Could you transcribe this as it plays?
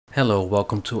Hello,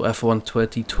 welcome to F1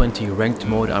 2020 ranked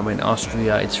mode. I'm in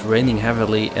Austria, it's raining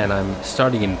heavily and I'm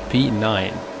starting in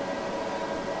P9.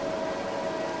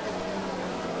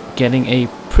 Getting a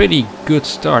pretty good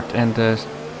start and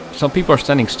some people are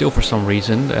standing still for some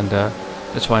reason and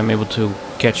that's why I'm able to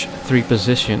catch 3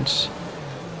 positions.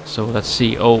 So let's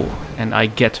see, and I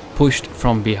get pushed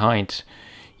from behind.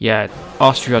 Yeah,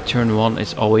 Austria turn 1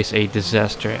 is always a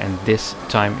disaster and this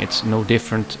time it's no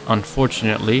different,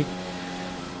 unfortunately.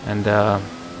 And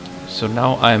so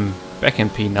now I'm back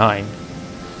in P9.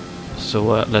 So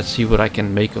let's see what I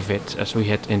can make of it as we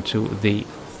head into the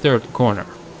 3rd corner.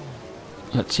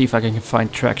 Let's see if I can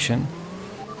find traction.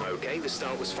 Okay, the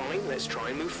start was fine. Let's try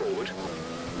and move forward.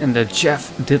 And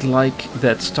Jeff did like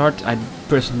that start. I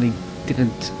personally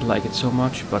didn't like it so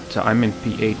much, but I'm in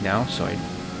P8 now, so I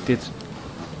did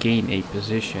gain a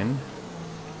position.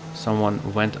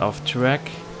 Someone went off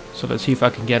track, so let's see if I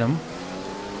can get him.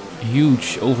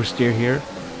 Huge oversteer here,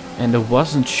 and I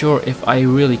wasn't sure if I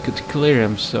really could clear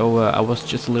him, so I was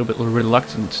just a little bit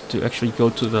reluctant to actually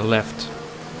go to the left,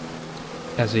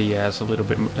 as he has a little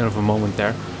bit of a moment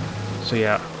there. So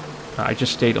yeah, I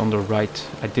just stayed on the right.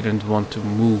 I didn't want to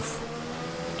move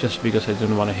just because I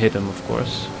didn't want to hit him, of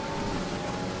course.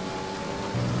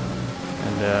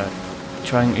 And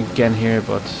trying again here,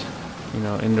 but you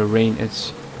know, in the rain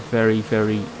it's very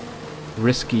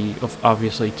risky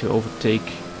obviously to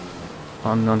overtake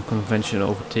on non-conventional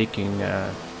overtaking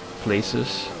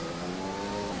places.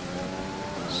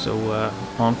 So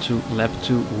on to lap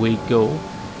 2 we go.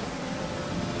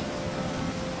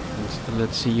 And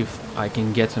let's see if I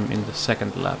can get him in the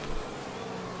 2nd lap.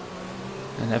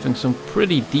 And having some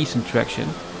pretty decent traction.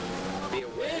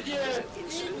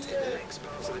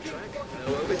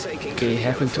 Okay,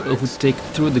 having to overtake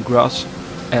through the grass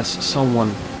as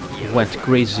someone went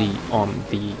crazy on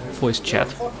the voice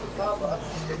chat.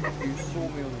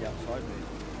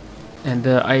 And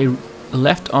I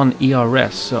left on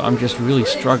ERS, so I'm just really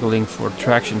struggling for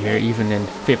traction here, even in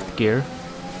 5th gear.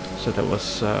 So that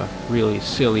was really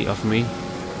silly of me.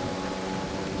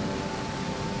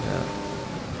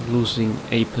 Losing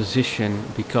a position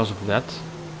because of that.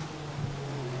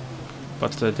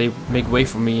 But they make way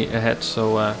for me ahead,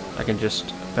 so I can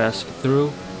just pass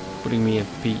through, putting me in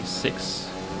P6.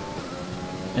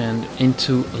 And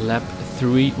into lap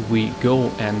 3 we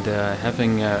go, and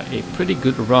having a pretty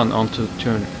good run onto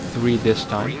turn 3 this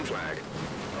time.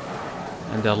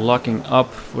 And locking up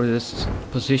for this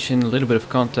position, a little bit of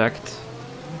contact.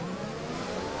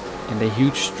 And a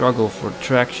huge struggle for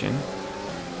traction.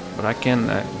 But I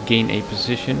can gain a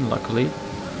position, luckily.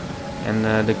 And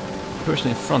the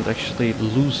person in front actually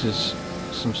loses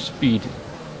some speed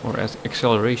or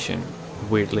acceleration,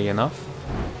 weirdly enough.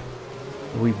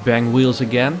 We bang wheels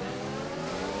again.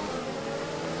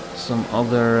 Some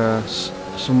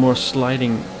more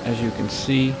sliding, as you can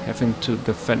see, having to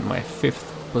defend my 5th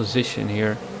position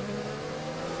here.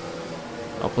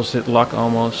 Opposite lock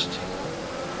almost.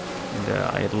 And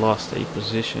I had lost a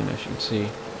position, as you can see.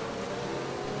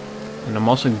 And I'm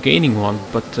also gaining one,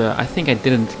 but I think I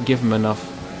didn't give him enough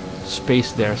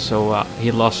space there, so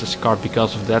he lost his car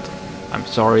because of that. I'm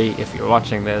sorry if you're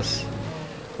watching this.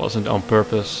 Wasn't on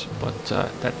purpose, but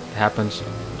that happens,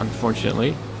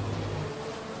 unfortunately.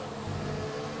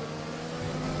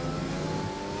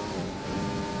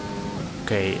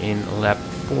 Okay, in lap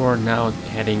 4 now,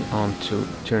 heading on to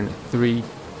turn 3,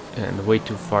 and way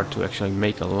too far to actually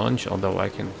make a lunge, although I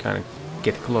can kind of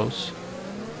get close.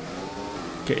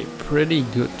 Okay, pretty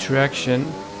good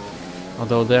traction,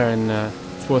 although there in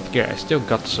 4th gear I still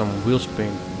got some wheel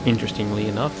spin, interestingly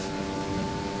enough.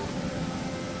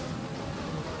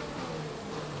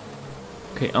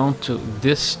 Okay, on to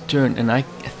this turn, and I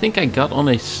think I got on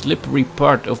a slippery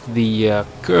part of the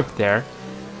curb there,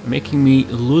 making me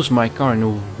lose my car in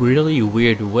a really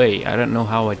weird way. I don't know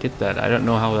how I did that. I don't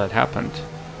know how that happened,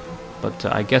 but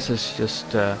I guess it's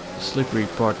just a slippery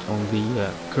part on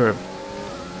the curb,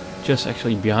 just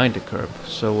actually behind the curb.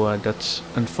 So that's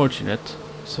unfortunate.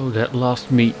 So that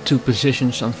lost me 2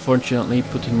 positions, unfortunately,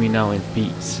 putting me now in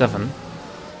P7.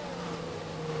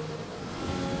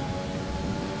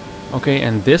 Okay,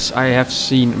 and this I have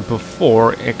seen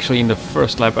before. Actually, in the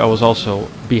 1st lap I was also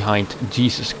behind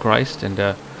Jesus Christ, and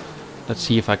let's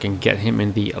see if I can get him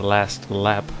in the last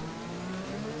lap.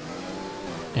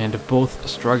 And both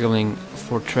struggling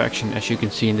for traction, as you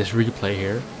can see in this replay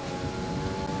here.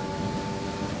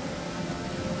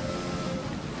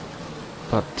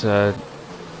 But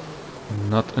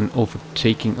not an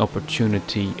overtaking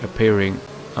opportunity appearing,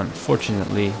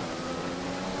 unfortunately.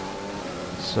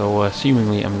 So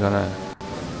seemingly I'm gonna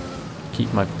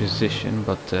keep my position,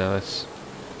 but let's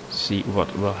see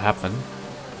what will happen.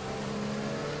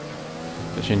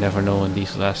 because you never know in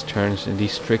these last turns, in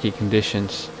these tricky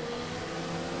conditions,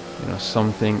 you know,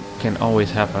 something can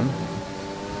always happen.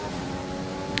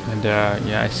 And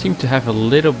yeah, I seem to have a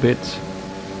little bit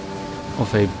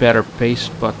of a better pace,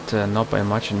 but not by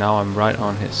much. Now I'm right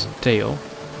on his tail,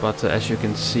 but as you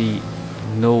can see,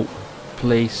 no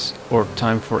place or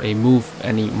time for a move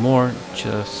anymore,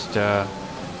 just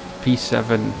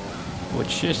P7,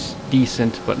 which is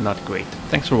decent but not great.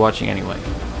 Thanks for watching anyway.